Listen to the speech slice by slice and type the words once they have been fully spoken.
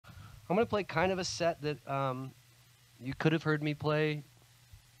I'm going to play kind of a set that you could have heard me play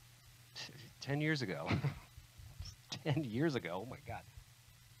 10 years ago. 10 years ago, oh my God.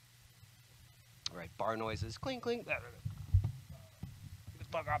 All right, bar noises, clink, clink. Get the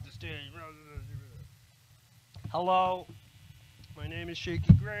fuck off the stage. Hello, my name is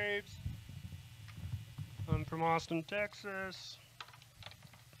Shakey Graves. I'm from Austin, Texas.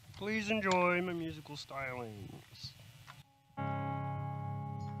 Please enjoy my musical stylings.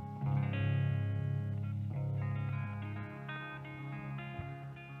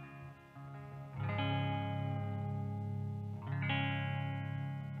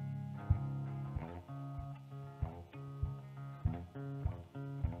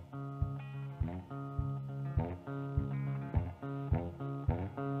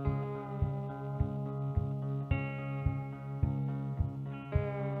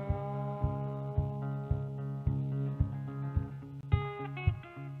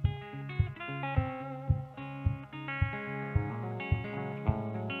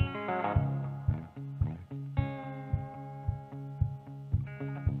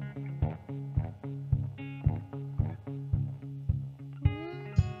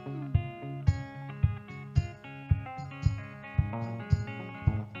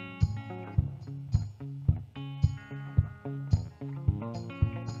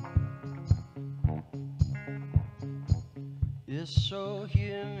 Yes, so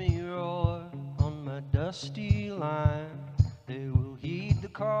hear me roar on my dusty line. They will heed the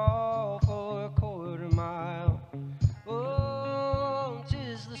call for a quarter mile. Oh,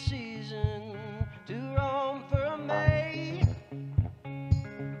 'tis the season to roam for a maid.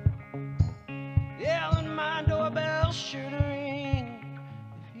 Yeah, and my doorbell's sure to ring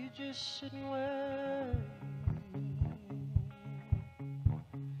if you just sit and wait.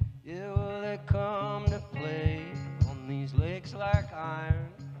 Yeah, well, they come to play on these legs like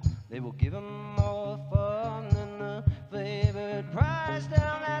iron. They will give 'em more fun than the favored prize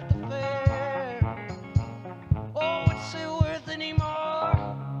down at the fair. Oh, what's it worth anymore?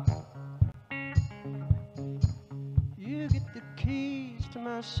 You get the keys to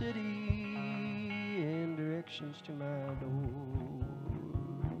my city and directions to my door.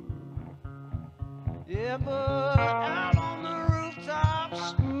 Yeah, but out on the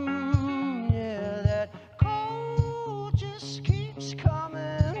rooftops, yeah, that cold just keeps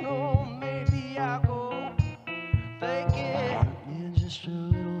coming. Oh, maybe I'll go fake it, yeah, just a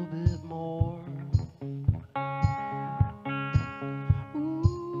little bit more.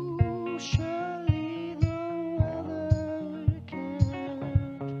 Ooh, surely the weather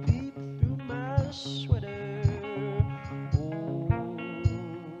can't peep through my sweater. Oh,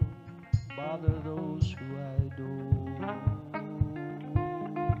 bother those who I adore.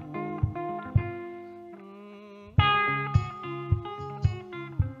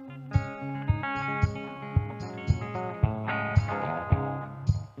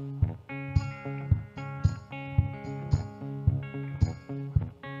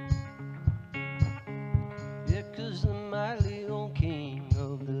 Yeah, 'cause the mighty old king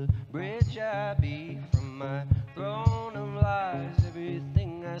of the bridge I be, from my throne of lies,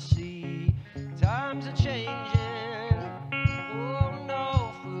 everything I see. Times are changing, oh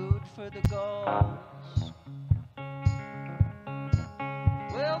no, food for the gods.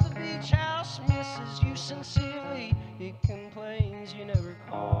 Well, the beach house misses you sincerely. He complains you never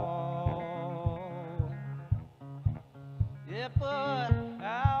call. Yeah, but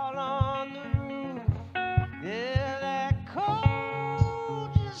out on the roof, yeah, that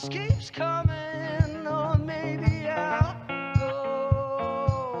cold just keeps coming. Or maybe I'll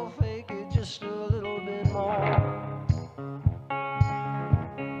go fake it just a little bit more.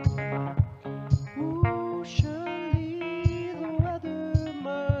 Ooh, surely the weather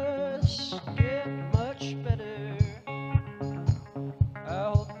must get much better. I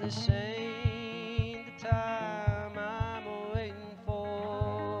hope this ain't the time I'm waiting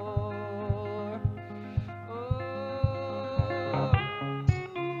for. Oh.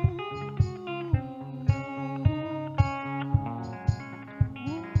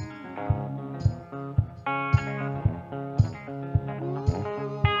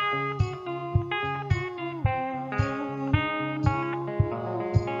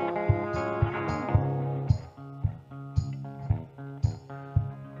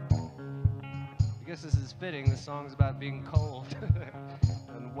 I guess this is fitting. The song's about being cold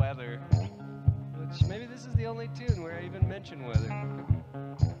and weather. Which maybe this is the only tune where I even mention weather.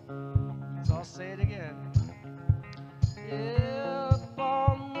 So I'll say it again. Yeah, up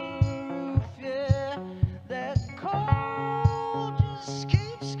on the roof, yeah, that cold just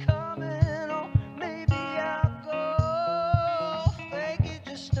keeps coming. Or maybe I'll go fake it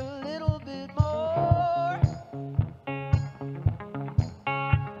just a little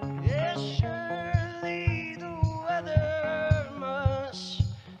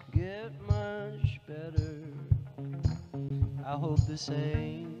hope this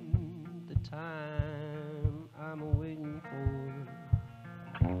ain't the time I'm waiting for.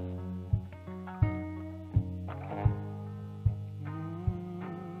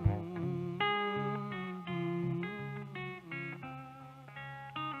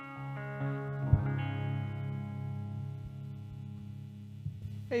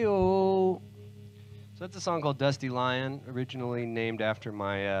 Heyo. So that's a song called Dusty Lion, originally named after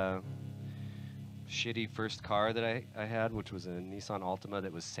my shitty first car that I had, which was a Nissan Altima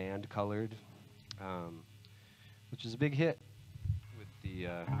that was sand colored, which is a big hit with the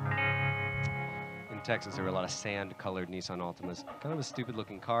in Texas. There were a lot of sand colored Nissan Altimas. Kind of a stupid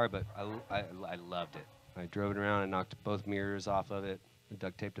looking car, but I loved it. I drove it around and knocked both mirrors off of it and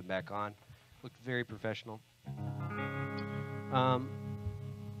duct taped it back on. Looked very professional.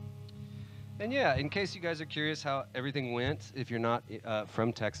 And yeah, in case you guys are curious how everything went, if you're not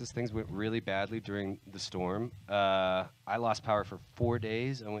from Texas, things went really badly during the storm. I lost power for 4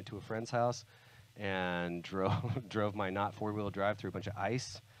 days. I went to a friend's house and drove my not four-wheel drive through a bunch of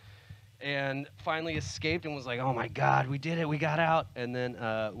ice, and finally escaped and was like, oh my God, we did it, we got out. And then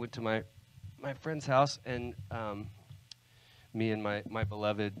went to my friend's house, and me and my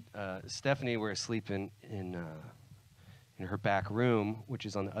beloved Stephanie were asleep in her back room, which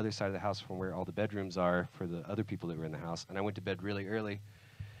is on the other side of the house from where all the bedrooms are for the other people that were in the house. And I went to bed really early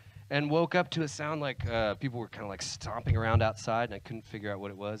and woke up to a sound like people were kind of like stomping around outside, and I couldn't figure out what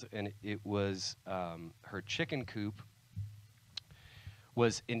it was. And it was her chicken coop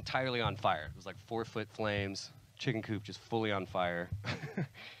was entirely on fire. It was like 4-foot flames, chicken coop just fully on fire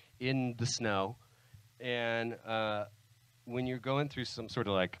in the snow. And when you're going through some sort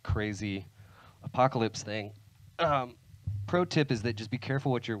of like crazy apocalypse thing, pro tip is that just be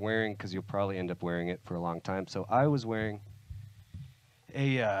careful what you're wearing, because you'll probably end up wearing it for a long time. So I was wearing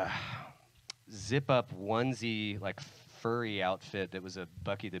a zip-up onesie, like furry outfit that was a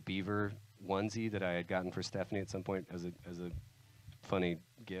Bucky the Beaver onesie that I had gotten for Stephanie at some point as a funny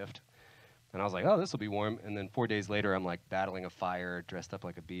gift. And I was like, oh, this will be warm. And then 4 days later, I'm like battling a fire, dressed up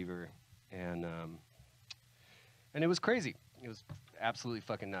like a beaver, and it was crazy. It was absolutely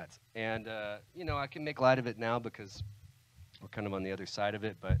fucking nuts. And you know, I can make light of it now because we're kind of on the other side of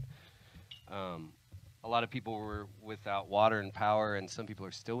it, but a lot of people were without water and power, and some people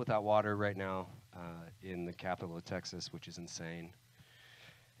are still without water right now in the capital of Texas, which is insane.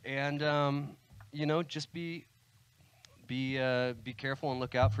 And you know, just be careful and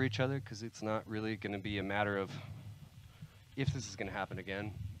look out for each other, because it's not really going to be a matter of if this is going to happen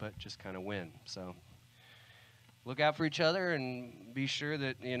again, but just kind of when. So look out for each other and be sure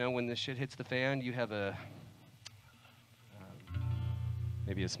that, you know, when the shit hits the fan, you have a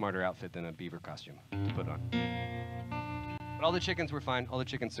maybe a smarter outfit than a beaver costume to put on. But all the chickens were fine. All the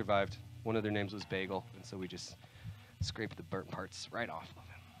chickens survived. One of their names was Bagel, and so we just scraped the burnt parts right off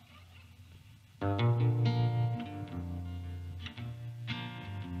of him.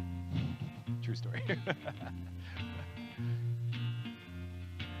 True story.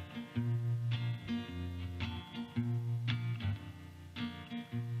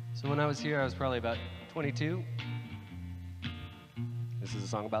 So when I was here, I was probably about 22. This is a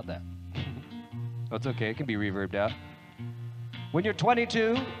song about that. Oh, it's okay. It can be reverbed out. When you're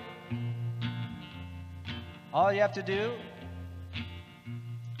 22, all you have to do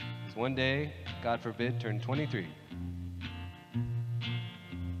is one day, God forbid, turn 23.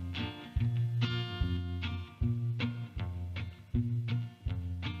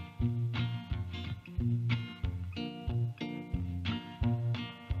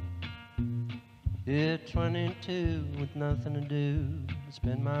 Yeah, 22 with nothing to do.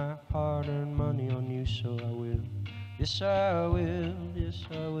 Spend my hard-earned money on you, so I will. Yes, I will. Yes,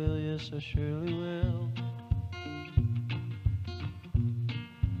 I will. Yes, I surely will.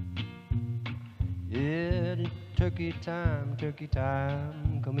 Yeah, turkey time, turkey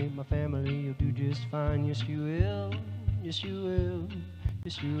time. Come meet my family, you'll do just fine. Yes, you will. Yes, you will.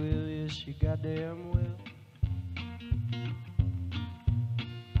 Yes, you will. Yes, you goddamn will.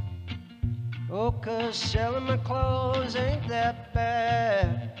 Oh, 'cause selling my clothes ain't that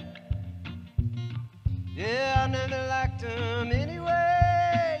bad. Yeah, I never liked them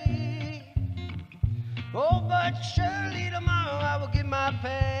anyway. Oh, but surely tomorrow I will get my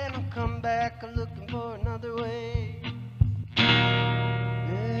pay and I'll come back looking for another way.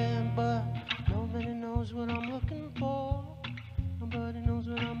 Yeah, but nobody knows what I'm looking for. Nobody knows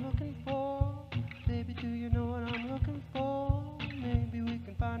what I'm looking for. Baby, do you know what I'm looking for? Maybe we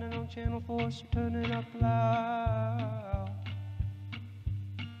can find it on Channel 4, so turn it up loud.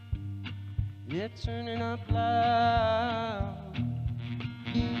 Yeah, turn it up loud.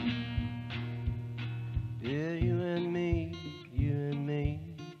 Yeah, you and me, you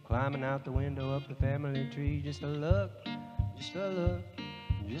climbing out the window up the family tree. Just a look, just a look,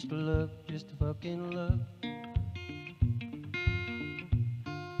 just a look, just a fucking look.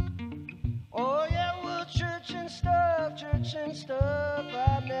 Oh yeah, well, church and stuff, church and stuff.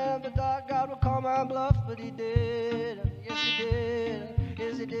 I never thought God would call my bluff, but he did. Yes, he did.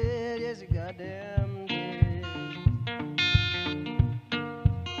 Yes, he did. Yes, he goddamn did.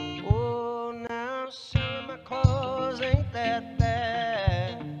 Oh, now selling my clothes ain't that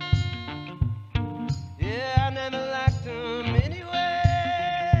bad. Yeah, I never liked them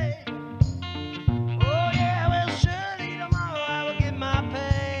anyway. Oh yeah, well, surely tomorrow I will get my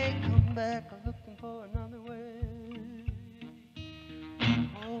pay. Come back looking for another way.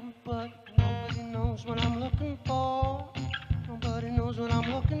 Oh, but nobody knows what I'm looking for. Nobody knows what I'm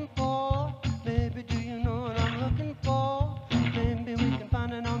looking for. Baby, do you know what I'm looking for? Maybe we can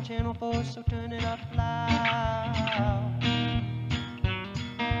find it on Channel 4, so turn it up loud.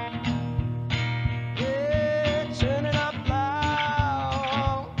 Yeah, turn it up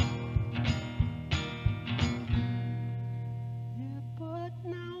loud. Yeah, but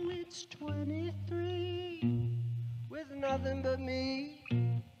now it's 23 with nothing but me.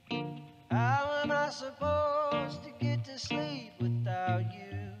 How am I supposed to get to sleep without you?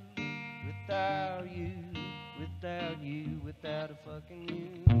 Without you, without you, without a fucking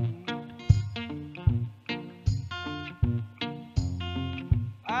you.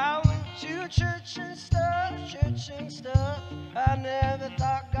 I went to church and stuff, church and stuff. I never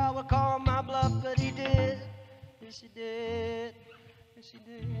thought God would call my bluff, but he did. Yes, he did. Yes, he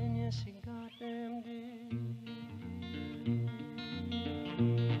did. Yes, he goddamn did.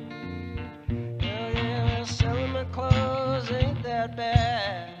 Hell yeah, well, selling my clothes ain't that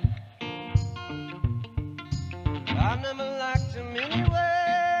bad. I never liked him anyway.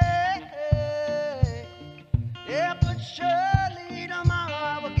 Yeah, but surely tomorrow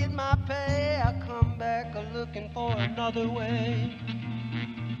I will get my pay. I come back looking for another way.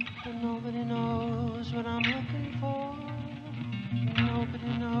 But nobody knows what I'm looking for.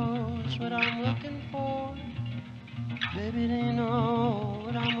 Nobody knows what I'm looking for. Baby, do you know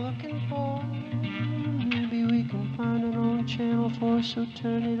what I'm looking for? Maybe we can find it on Channel 4, so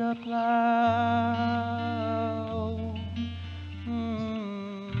turn it up loud.